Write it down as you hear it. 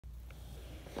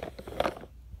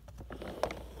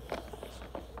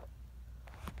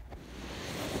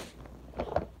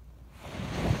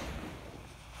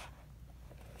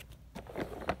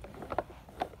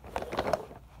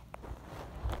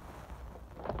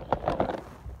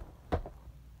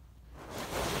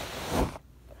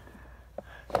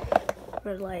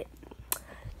Red light.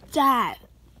 Dad.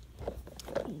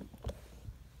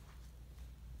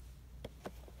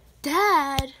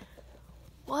 Dad?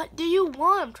 What do you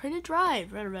want? I'm trying to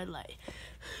drive. Red light.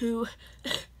 Who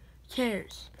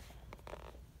cares?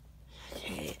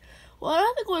 Okay. Well, I don't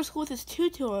have to go to school with this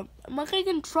tutu. I'm not going to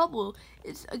get in trouble.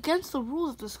 It's against the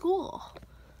rules of the school.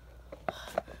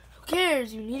 Who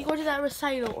cares? You need to go to that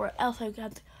recital or else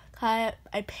I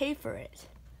pay for it.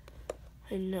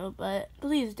 I know, but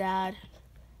please, Dad.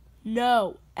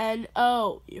 No.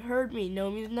 N-O. You heard me. No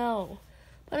means no.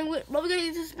 But I'm probably going to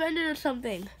get suspended or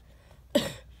something.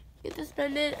 Get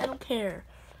suspended? I don't care.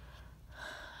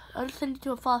 I'll just send you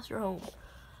to a foster home.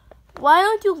 Why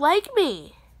don't you like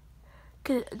me?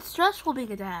 Because it's stressful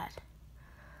being a dad.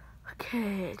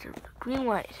 Okay, green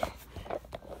light.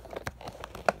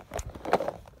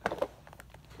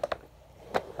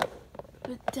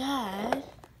 But Dad...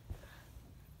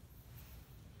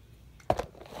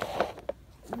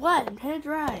 What? I'm trying to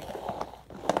drive.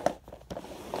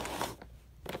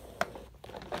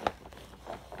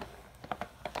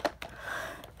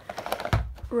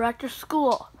 We're at your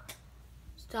school.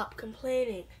 Stop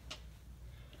complaining.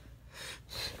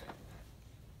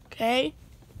 Okay?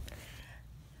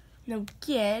 Now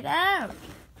get out.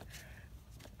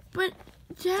 But,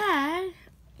 Dad,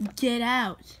 get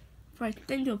out. Before I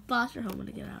send you to a foster home when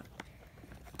I get out.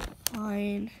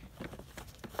 Fine.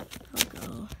 I'll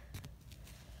go.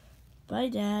 Bye,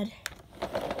 Dad.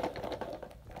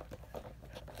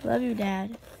 Love you,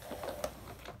 Dad.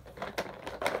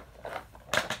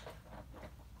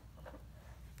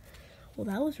 Well,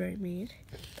 that was very mean.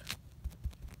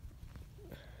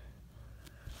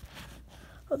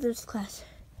 Oh, there's class.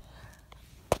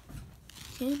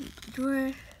 Okay,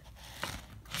 door.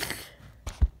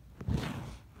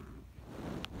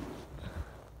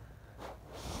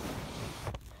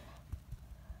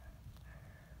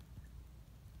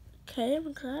 Okay, I'm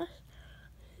in class.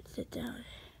 Sit down.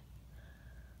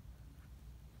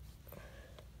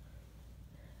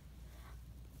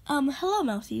 Hello,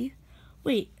 Mousy.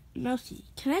 Wait, Mousy,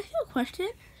 can I ask you a question?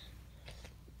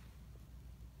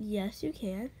 Yes, you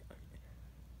can.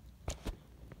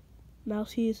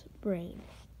 Mousy's brain.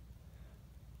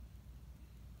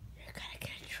 You're gonna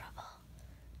get in trouble.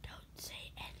 Don't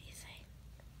say anything.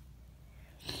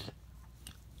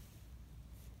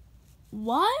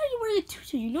 Why are you wearing a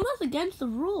tutu? You know that's against the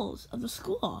rules of the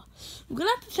school. I'm gonna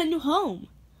have to send you home.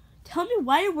 Tell me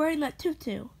why you're wearing that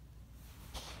tutu.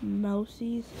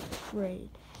 Mousy's brain.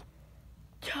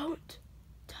 Don't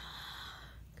talk.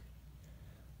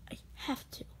 I have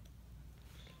to.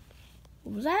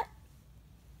 What was that?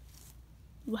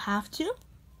 You have to?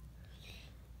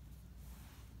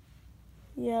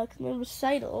 Yeah, because my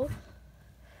recital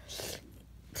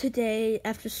today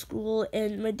after school,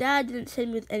 and my dad didn't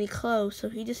send me with any clothes, so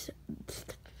he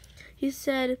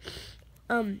said,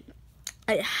 I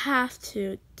have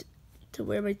to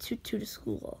wear my tutu to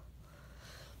school.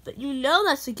 But you know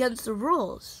that's against the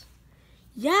rules.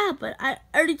 Yeah, but I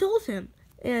already told him,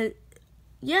 and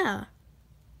yeah.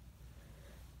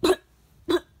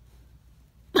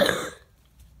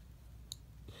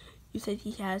 You said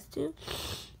he has to?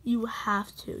 You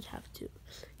have to.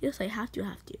 Yes, I have to.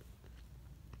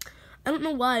 I don't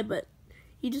know why, but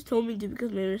he just told me to because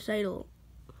of my recital.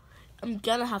 I'm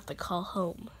gonna have to call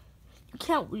home. You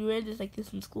can't wear this like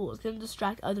this in school. It's gonna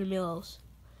distract other males.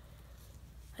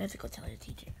 I have to go tell your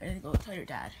teacher. I have to go tell your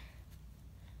dad.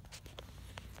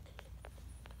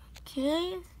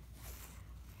 Okay.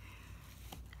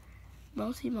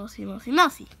 Mousy.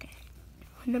 Okay.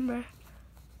 Number.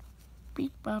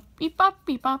 Beep bop, beep bop,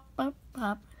 beep bop, bop,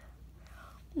 bop.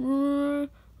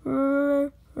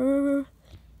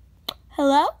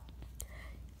 Hello?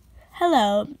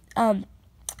 Hello.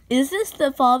 Is this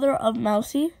the father of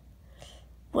Mousy?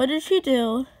 What did she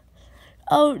do?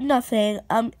 Oh, nothing.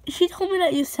 She told me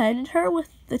that you sent her with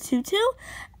the tutu,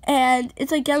 and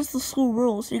it's against the school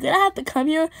rules. So you're gonna have to come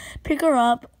here, pick her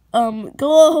up, go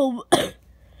home.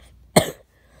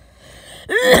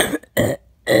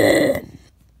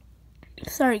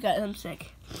 Sorry guys, I'm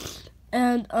sick.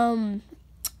 And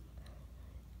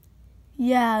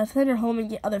yeah, send her home and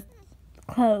get other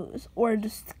clothes, or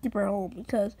just skip her home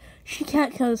because she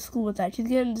can't go to school with that. She's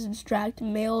gonna distract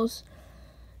males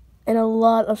and a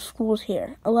lot of schools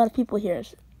here, a lot of people here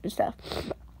and stuff.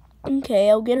 Okay,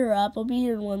 I'll get her up. I'll be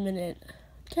here in 1 minute.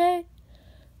 Okay,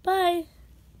 bye.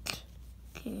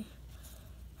 Okay,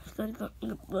 let's go.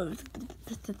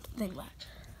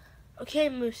 Okay,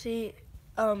 Moosey.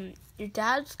 Your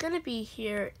dad's gonna be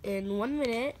here in 1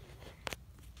 minute.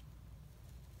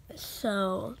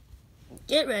 So,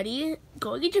 get ready.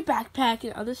 Go get your backpack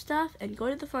and other stuff, and go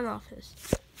to the front office.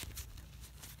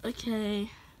 Okay.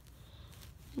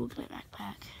 Look at my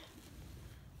backpack.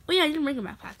 Oh yeah, I didn't bring a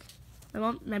backpack.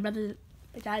 My brother,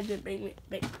 my dad didn't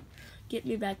get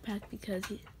me a backpack because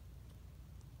he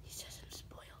says I'm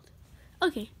spoiled.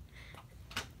 Okay.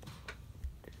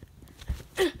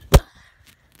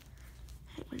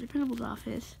 Where's the principal's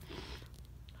office?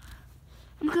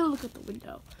 I'm gonna look out the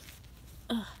window.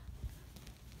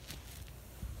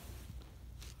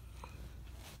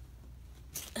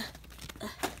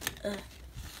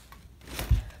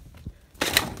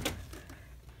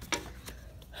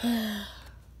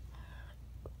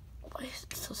 Why is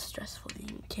it so stressful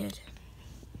being a kid?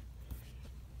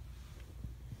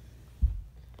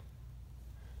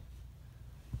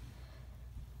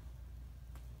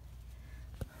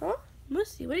 Huh?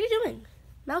 Mousy, what are you doing?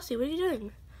 Mousy, what are you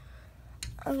doing?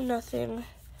 Oh, nothing.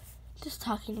 Just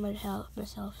talking to myself.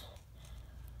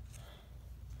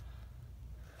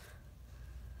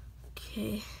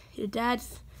 Okay, your dad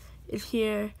is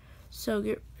here, so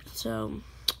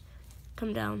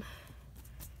come down.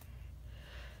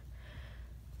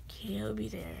 Okay, he'll be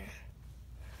there.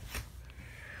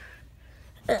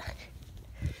 Ugh.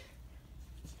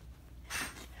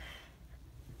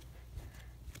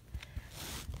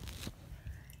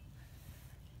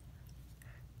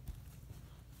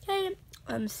 Okay,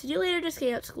 see you later, just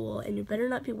getting out of school, and you better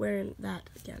not be wearing that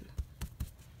again.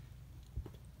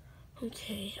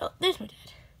 Okay, oh, there's my dad.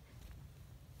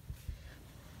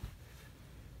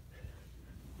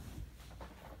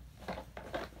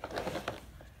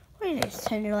 Why did I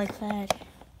send her like that?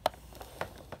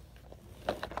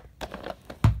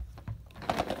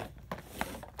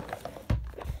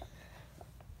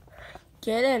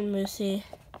 Get in, Mousy.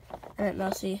 I meant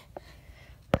Mousy.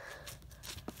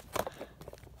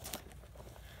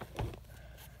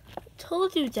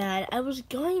 Told you, Dad, I was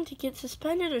going to get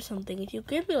suspended or something if you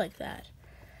give me like that.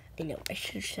 I know I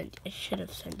should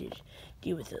have sent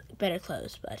you with better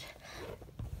clothes, but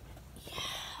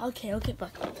yeah. Okay, I'll get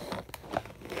buckled.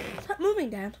 Stop moving,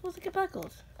 Dad. Let's get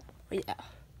buckled. Oh, yeah.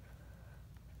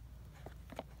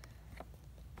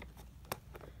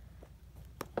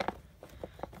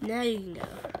 Now you can go.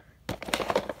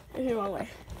 You're the wrong way.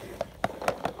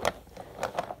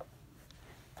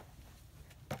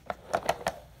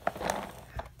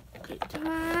 Good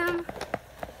time.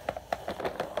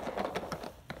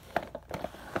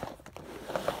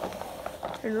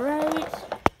 Turn right.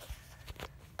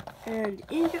 And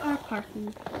into our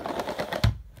parking.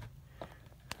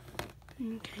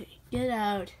 Okay, get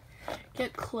out.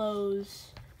 Get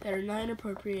clothes that are not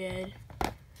inappropriate.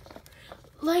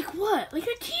 Like what? Like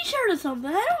a t-shirt or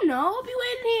something. I don't know. I'll be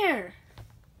waiting here.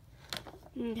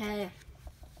 Okay.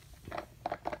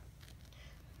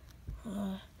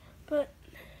 But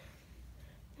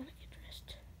I want to get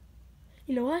dressed.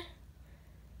 You know what?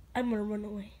 I'm gonna run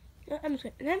away. I'm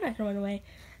not gonna run away.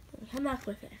 I'm not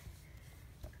with it.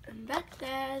 I'm back,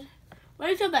 Dad. Why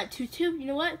do you tell that, Tutu? You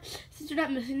know what? Since you're not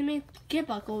listening to me, get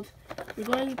buckled. We're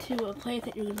going to a place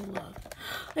that you're gonna love.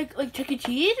 Like Chuck E.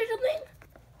 Cheese or something?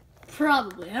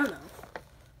 Probably, I don't know.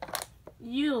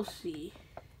 You'll see.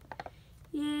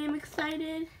 Yeah, I'm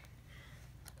excited.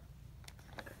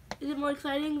 Is it more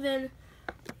exciting than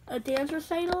a dance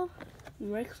recital?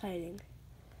 More exciting.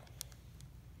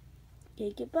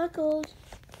 Okay, get buckled.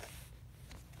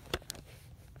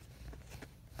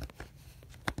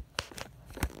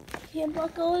 Get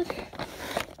buckled.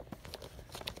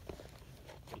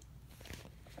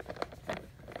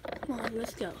 Come on,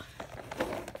 let's go.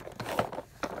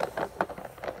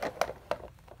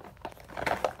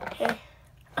 Okay.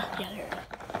 Oh, yeah, there.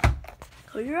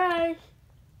 Close your eyes.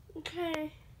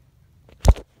 Okay.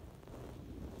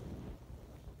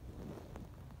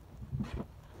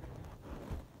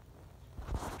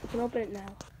 You can open it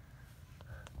now.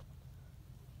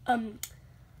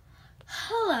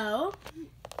 Hello.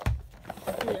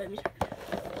 Wait, let me start.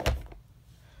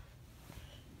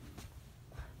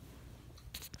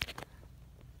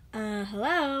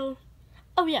 Hello.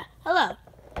 Oh yeah, hello.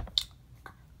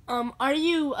 Are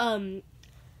you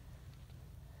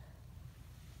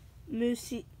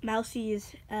Mousy's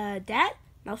dad?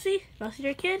 Mousy,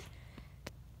 your kid?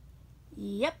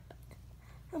 Yep.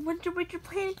 I wonder what you're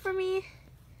planning for me.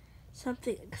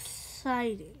 Something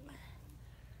exciting.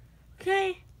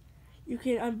 Okay, you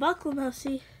can unbuckle,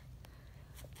 Mousy.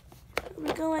 Where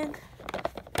are we going?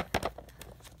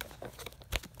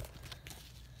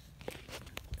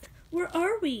 Where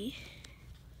are we?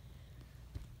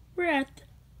 We're at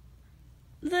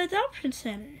the adoption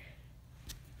center.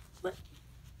 What?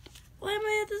 Why am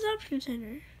I at the adoption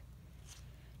center?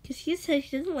 Because he said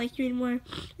he doesn't like you anymore and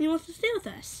he wants to stay with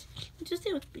us. Just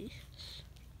stay with me.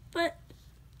 But,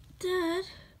 Dad,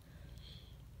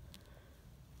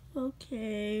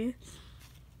 Okay.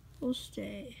 We'll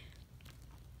stay.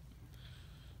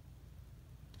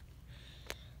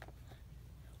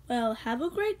 Well, have a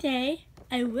great day.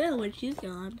 I will when she's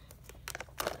gone.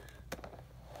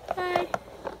 Bye.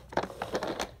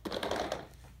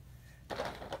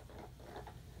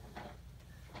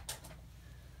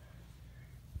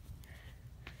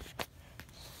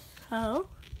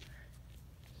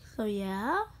 So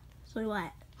yeah. So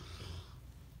what?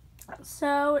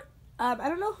 So, I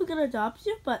don't know who's gonna adopt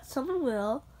you, but someone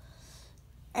will.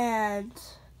 And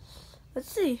let's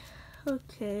see.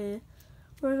 Okay,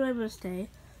 where am I gonna stay?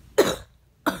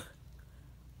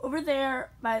 Over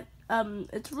there,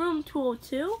 it's room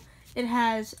 202. It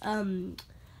has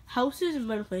houses and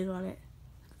butterflies on it.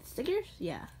 Stickers?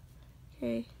 Yeah.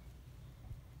 Okay.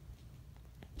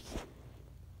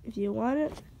 If you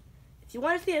want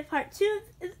to see a part 2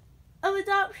 of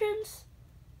adoptions,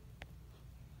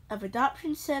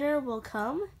 Adoption Center will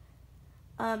come.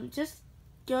 Just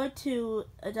go to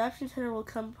Adoption Center will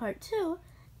come part 2,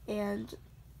 and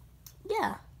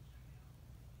yeah.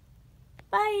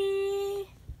 Bye.